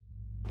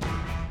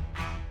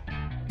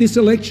This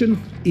election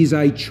is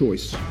a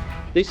choice.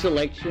 This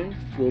election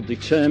will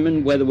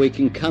determine whether we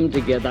can come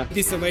together.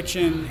 This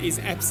election is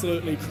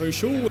absolutely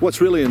crucial. What's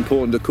really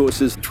important, of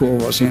course, is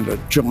 12 of us in a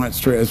giant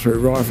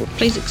 303 rifle.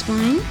 Please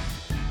explain.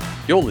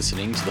 You're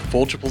listening to the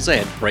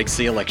 4ZZZ Breaks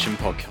the Election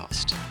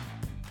podcast.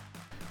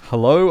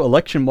 Hello,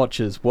 election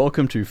watchers.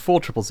 Welcome to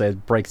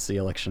 4ZZZ Breaks the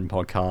Election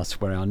podcast,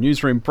 where our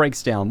newsroom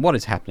breaks down what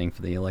is happening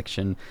for the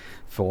election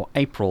for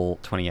April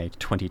 28,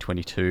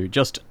 2022.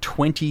 Just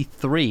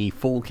 23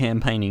 full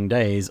campaigning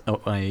days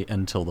away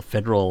until the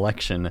federal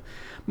election.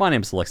 My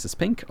name is Alexis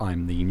Pink.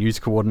 I'm the news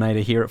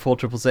coordinator here at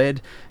 4ZZZ.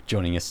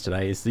 Joining us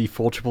today is the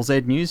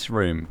 4ZZZ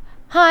newsroom.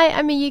 Hi,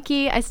 I'm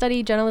Miyuki. I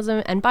study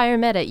journalism and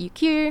biomed at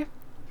UQ.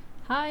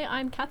 Hi,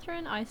 I'm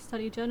Catherine. I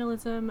study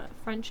journalism,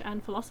 French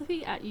and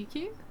philosophy at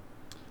UQ.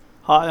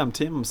 Hi, I'm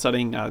Tim. I'm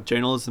studying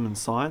journalism and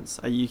science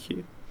at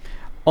UQ.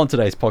 On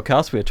today's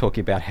podcast, we're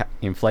talking about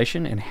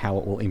inflation and how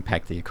it will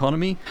impact the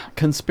economy,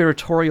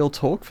 conspiratorial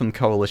talk from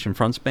Coalition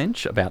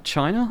Frontbench about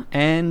China,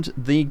 and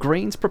the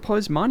Greens'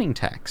 proposed mining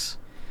tax.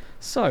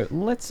 So,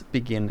 let's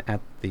begin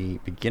at the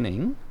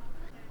beginning.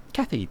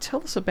 Kathy,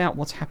 tell us about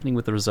what's happening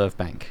with the Reserve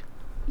Bank.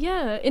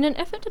 Yeah, in an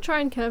effort to try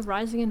and curb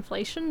rising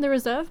inflation, the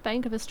Reserve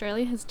Bank of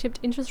Australia has tipped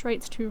interest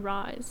rates to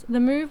rise. The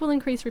move will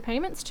increase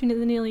repayments to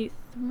the nearly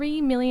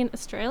 3 million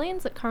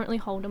Australians that currently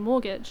hold a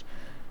mortgage.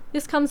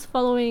 This comes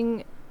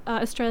following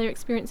Australia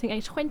experiencing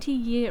a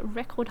 20-year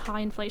record high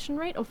inflation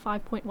rate of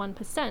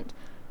 5.1%,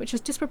 which has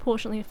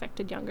disproportionately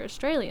affected younger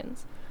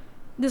Australians.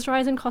 This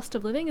rise in cost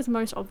of living is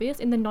most obvious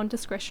in the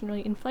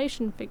non-discretionary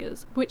inflation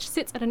figures, which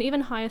sits at an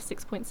even higher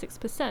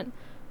 6.6%,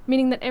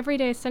 meaning that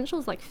everyday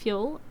essentials like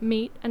fuel,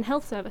 meat, and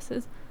health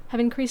services have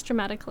increased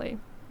dramatically.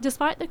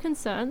 Despite the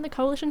concern, the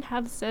Coalition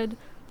have said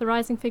the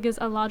rising figures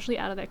are largely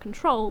out of their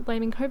control,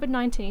 blaming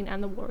COVID-19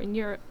 and the war in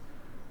Europe.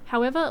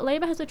 However,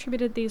 Labor has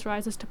attributed these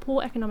rises to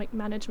poor economic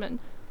management,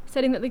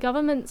 stating that the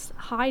government's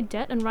high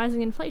debt and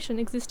rising inflation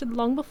existed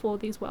long before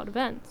these world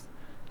events.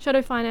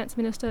 Shadow Finance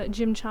Minister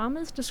Jim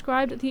Chalmers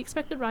described the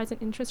expected rise in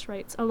interest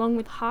rates along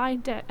with high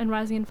debt and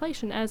rising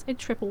inflation as a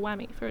triple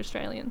whammy for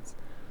Australians.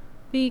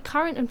 The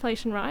current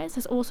inflation rise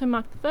has also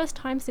marked the first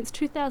time since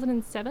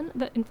 2007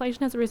 that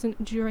inflation has risen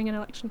during an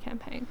election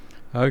campaign.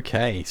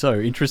 Okay, so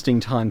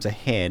interesting times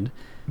ahead.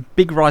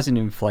 Big rise in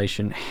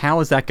inflation. How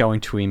is that going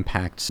to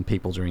impact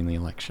people during the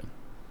election?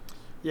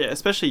 Yeah,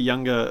 especially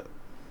younger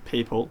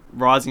people.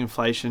 Rising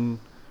inflation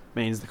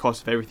means the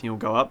cost of everything will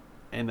go up,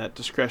 and that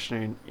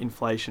discretionary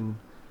inflation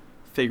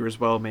figure as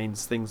well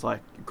means things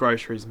like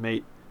groceries,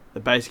 meat, the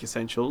basic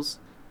essentials,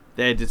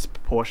 they're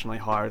disproportionately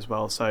higher as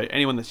well. So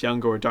anyone that's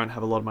younger or don't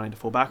have a lot of money to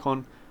fall back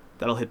on,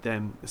 that'll hit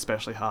them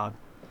especially hard.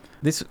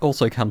 This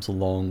also comes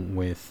along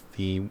with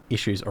the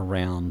issues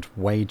around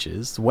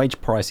wages. The wage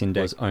price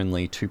index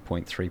only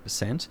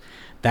 2.3%.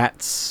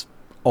 That's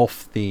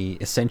off the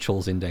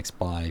essentials index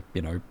by,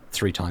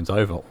 3 times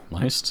over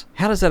almost.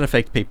 How does that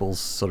affect people's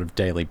sort of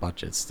daily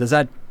budgets?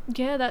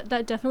 Yeah,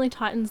 that definitely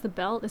tightens the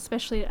belt,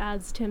 especially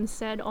as Tim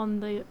said, on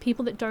the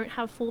people that don't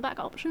have fallback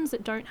options,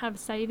 that don't have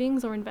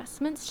savings or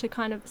investments to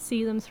kind of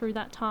see them through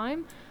that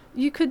time.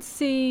 You could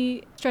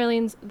see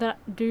Australians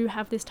that do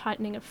have this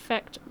tightening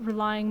effect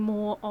relying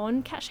more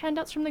on cash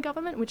handouts from the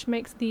government, which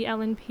makes the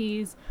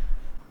LNP's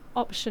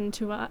option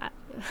to,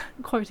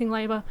 quoting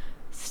Labor,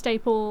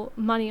 staple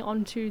money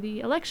onto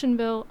the election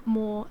bill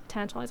more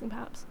tantalising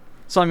perhaps.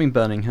 Simon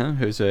Birmingham,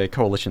 who's a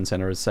coalition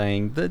senator, is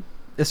saying that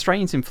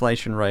Australia's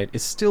inflation rate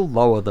is still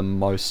lower than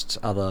most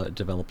other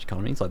developed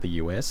economies like the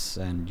US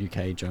and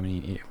UK,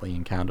 Germany, Italy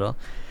and Canada.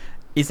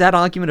 Is that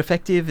argument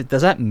effective?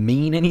 Does that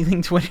mean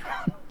anything to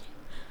anyone?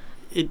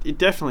 It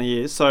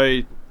definitely is.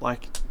 So,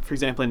 for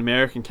example, in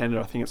America and Canada,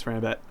 I think it's around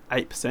about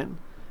 8%.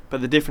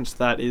 But the difference to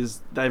that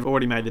is they've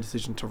already made the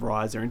decision to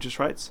rise their interest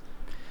rates.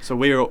 So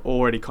we're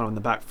already kind of on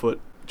the back foot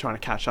trying to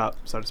catch up,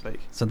 so to speak.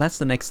 So that's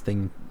the next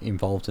thing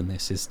involved in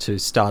this, is to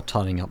start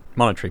tightening up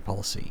monetary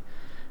policy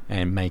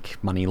and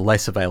make money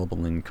less available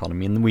in the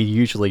economy. And we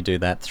usually do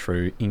that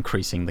through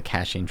increasing the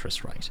cash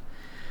interest rate.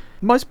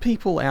 Most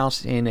people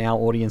out in our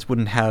audience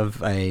wouldn't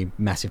have a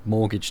massive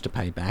mortgage to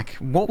pay back.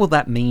 What will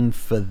that mean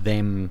for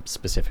them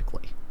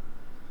specifically?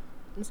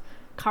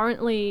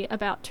 Currently,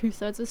 about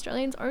 2/3 of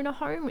Australians own a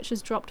home, which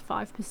has dropped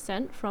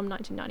 5% from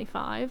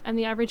 1995, and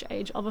the average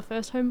age of a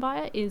first home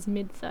buyer is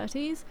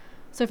mid-30s.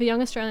 So for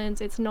young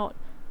Australians, it's not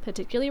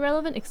particularly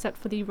relevant, except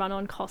for the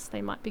run-on costs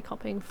they might be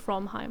copping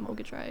from higher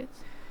mortgage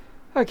rates.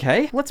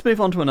 Okay, let's move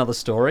on to another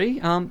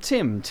story.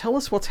 Tim, tell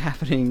us what's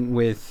happening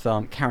with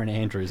Karen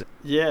Andrews.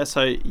 Yeah,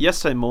 so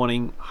yesterday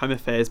morning, Home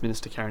Affairs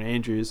Minister Karen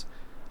Andrews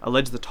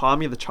alleged the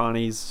timing of the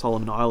Chinese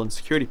Solomon Islands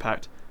Security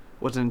Pact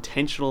was an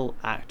intentional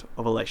act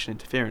of election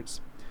interference,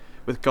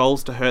 with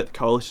goals to hurt the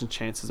coalition's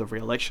chances of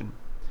re-election.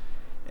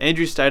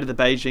 Andrews stated that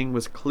Beijing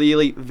was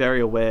clearly very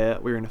aware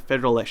we were in a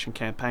federal election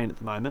campaign at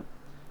the moment,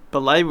 but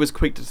Labor was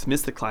quick to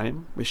dismiss the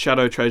claim, with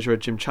Shadow Treasurer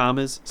Jim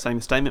Chalmers saying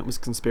the statement was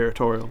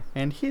conspiratorial.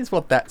 And here's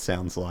what that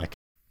sounds like.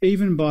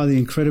 Even by the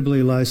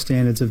incredibly low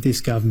standards of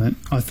this government,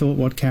 I thought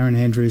what Karen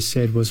Andrews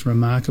said was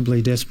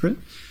remarkably desperate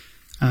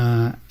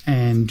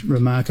and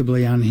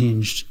remarkably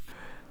unhinged.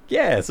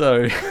 Yeah,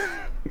 so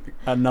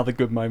another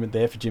good moment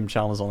there for Jim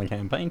Chalmers on the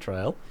campaign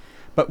trail.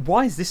 But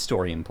why is this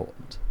story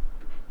important?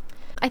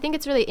 I think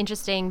it's really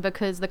interesting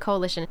because the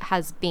coalition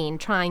has been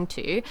trying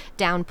to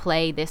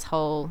downplay this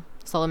whole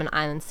Solomon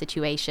Islands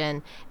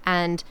situation,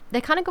 and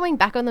they're kind of going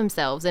back on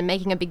themselves and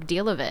making a big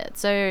deal of it.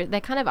 So they're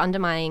kind of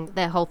undermining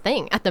their whole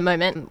thing at the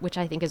moment, which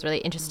I think is really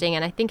interesting.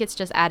 And I think it's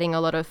just adding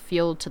a lot of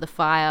fuel to the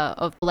fire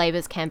of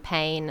Labor's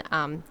campaign.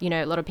 A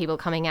lot of people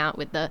coming out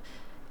with the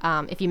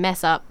if you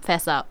mess up,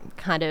 fess up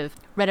kind of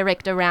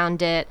rhetoric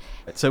around it.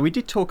 So we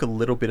did talk a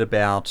little bit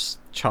about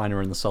China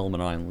and the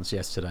Solomon Islands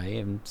yesterday,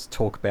 and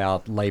talk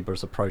about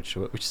Labor's approach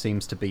to it, which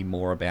seems to be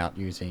more about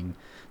using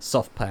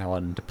soft power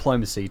and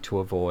diplomacy to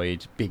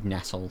avoid big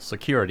national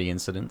security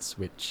incidents,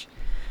 which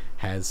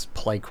has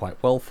played quite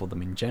well for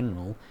them in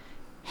general.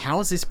 How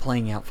is this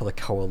playing out for the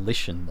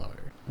coalition, though?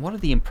 What are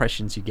the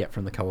impressions you get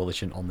from the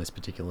coalition on this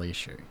particular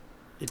issue?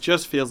 It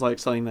just feels like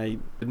something they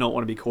did not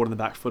want to be caught in the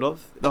back foot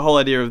of. The whole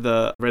idea of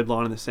the red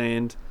line in the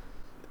sand,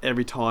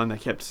 every time they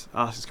kept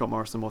asking Scott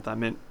Morrison what that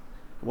meant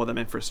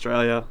for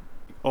Australia.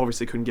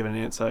 Obviously couldn't give an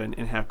answer,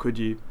 and how could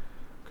you?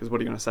 Because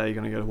what are you going to say? You're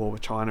going to go to war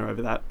with China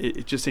over that?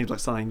 It just seems like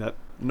something that,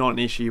 not an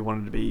issue you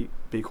wanted to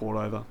be caught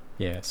over.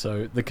 Yeah,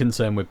 so the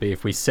concern would be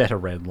if we set a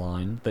red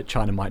line, that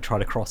China might try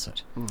to cross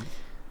it.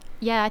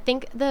 Yeah, I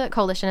think the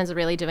coalition is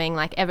really doing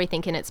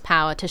everything in its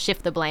power to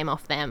shift the blame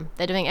off them.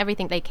 They're doing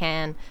everything they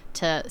can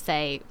to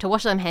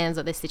wash their hands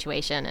of this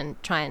situation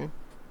and try and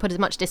put as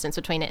much distance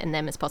between it and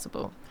them as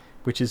possible.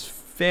 Which is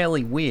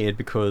fairly weird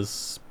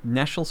because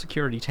national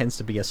security tends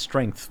to be a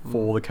strength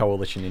for the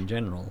coalition in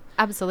general.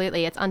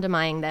 Absolutely, it's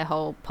undermining their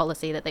whole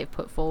policy that they've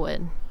put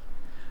forward.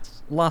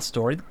 Last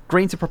story,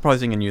 Greens are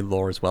proposing a new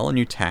law as well, a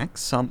new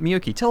tax.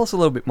 Miyuki, tell us a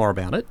little bit more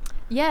about it.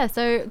 Yeah,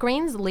 so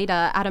Greens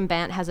leader Adam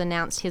Bandt has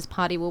announced his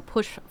party will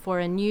push for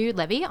a new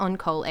levy on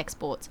coal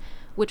exports,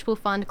 which will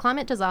fund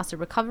climate disaster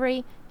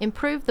recovery,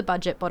 improve the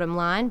budget bottom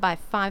line by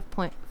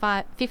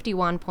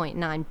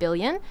 $51.9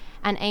 billion,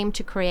 and aim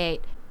to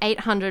create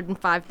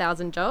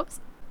 805,000 jobs.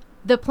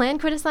 The plan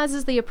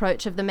criticises the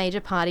approach of the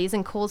major parties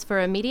and calls for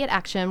immediate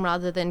action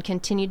rather than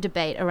continued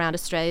debate around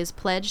Australia's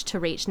pledge to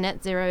reach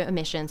net zero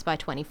emissions by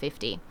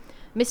 2050.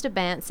 Mr.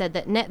 Bandt said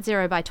that net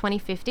zero by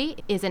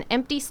 2050 is an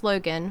empty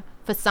slogan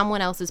for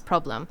someone else's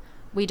problem.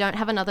 We don't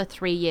have another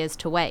 3 years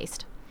to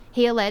waste.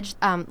 He alleged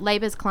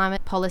Labor's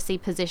climate policy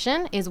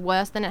position is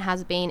worse than it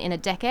has been in a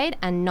decade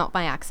and not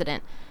by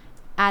accident,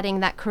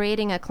 adding that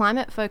creating a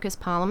climate-focused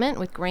parliament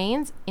with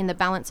Greens in the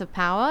balance of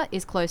power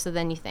is closer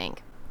than you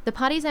think. The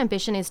party's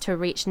ambition is to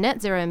reach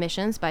net zero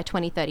emissions by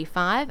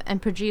 2035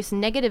 and produce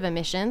negative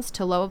emissions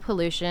to lower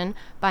pollution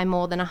by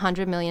more than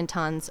 100 million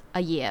tonnes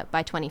a year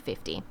by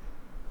 2050.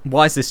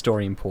 Why is this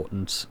story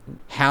important?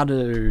 How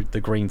do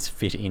the Greens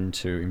fit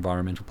into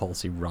environmental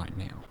policy right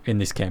now in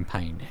this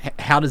campaign?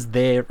 How does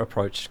their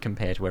approach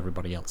compare to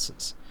everybody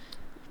else's?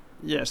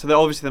 Yeah, so they're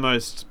obviously the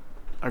most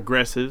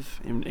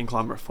aggressive in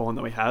climate reform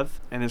that we have,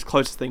 and it's the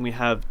closest thing we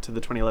have to the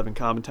 2011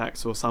 carbon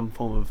tax or some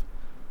form of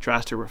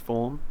drastic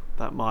reform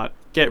that might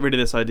get rid of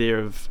this idea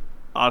of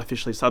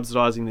artificially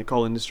subsidising the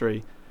coal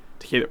industry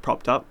to keep it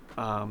propped up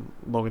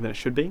longer than it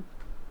should be.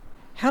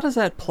 How does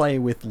that play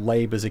with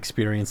Labor's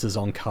experiences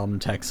on carbon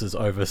taxes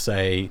over,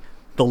 say,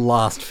 the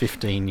last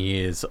 15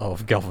 years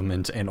of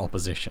government and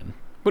opposition?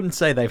 Wouldn't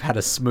say they've had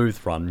a smooth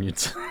run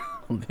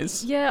on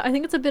this. Yeah, I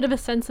think it's a bit of a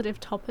sensitive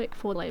topic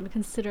for Labor,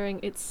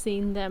 considering it's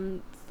seen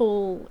them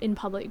fall in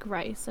public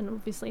grace and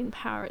obviously in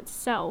power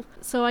itself.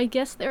 So I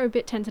guess they're a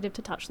bit tentative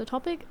to touch the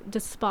topic,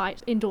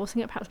 despite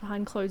endorsing it perhaps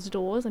behind closed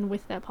doors and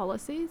with their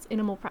policies in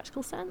a more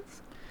practical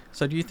sense.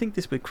 So do you think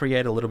this would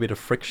create a little bit of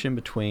friction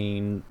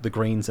between the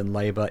Greens and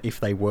Labor if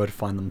they were to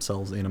find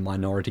themselves in a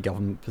minority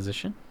government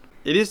position?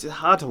 It is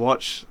hard to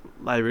watch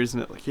Labor,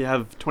 isn't it? Like, you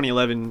have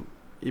 2011,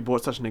 you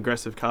brought such an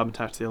aggressive carbon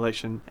tax to the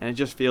election, and it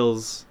just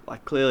feels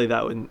like clearly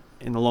that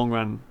in the long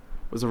run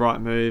was the right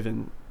move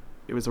and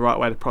it was the right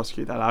way to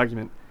prosecute that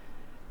argument.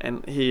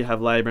 And here you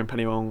have Labor and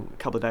Penny Wong a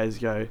couple of days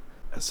ago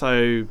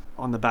so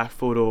on the back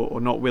foot or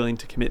not willing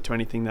to commit to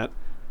anything that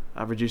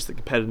reduce the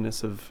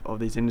competitiveness of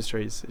these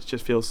industries. It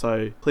just feels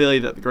so clearly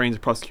that the Greens are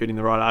prosecuting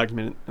the right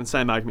argument, and the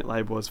same argument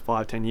Labor was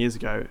 5-10 years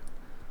ago,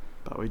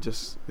 but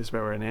this is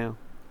where we're now.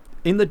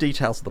 In the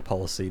details of the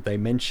policy, they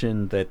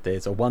mentioned that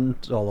there's a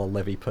 $1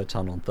 levy per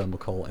tonne on thermal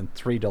coal and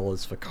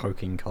 $3 for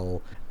coking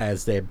coal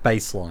as their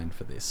baseline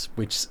for this,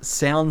 which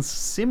sounds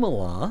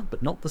similar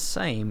but not the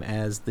same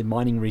as the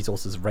mining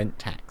resources rent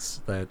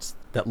tax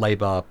that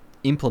Labor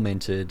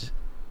implemented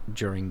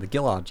during the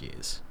Gillard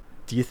years.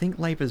 Do you think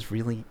Labor's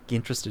really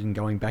interested in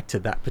going back to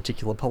that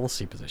particular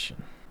policy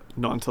position?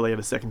 Not until they get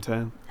a second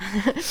term.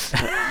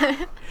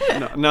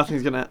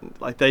 Nothing's going to...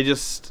 they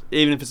just...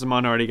 Even if it's a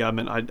minority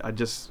government, I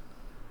just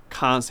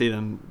can't see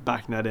them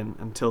backing that in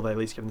until they at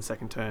least get in the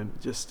second term.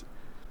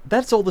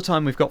 That's all the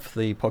time we've got for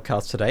the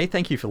podcast today.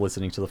 Thank you for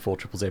listening to the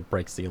 4ZZZ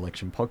Breaks the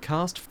Election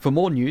podcast. For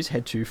more news,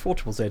 head to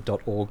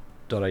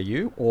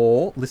 4ZZZ.org.au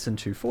or listen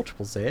to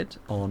 4ZZZ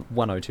on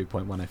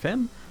 102.1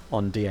 FM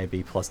on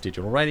DAB Plus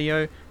digital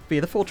radio,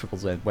 via the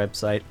 4ZZZ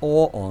website,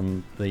 or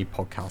on the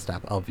podcast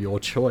app of your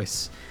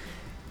choice.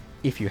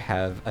 If you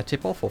have a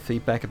tip-off or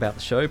feedback about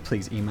the show,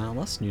 please email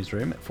us,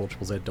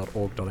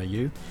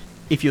 newsroom@4ZZZ.org.au.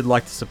 If you'd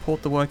like to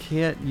support the work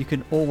here, you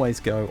can always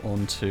go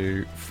on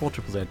to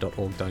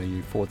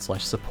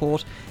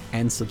 4ZZZ.org.au/support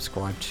and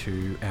subscribe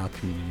to our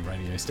community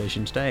radio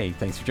station today.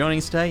 Thanks for joining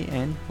us today,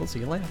 and we'll see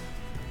you later.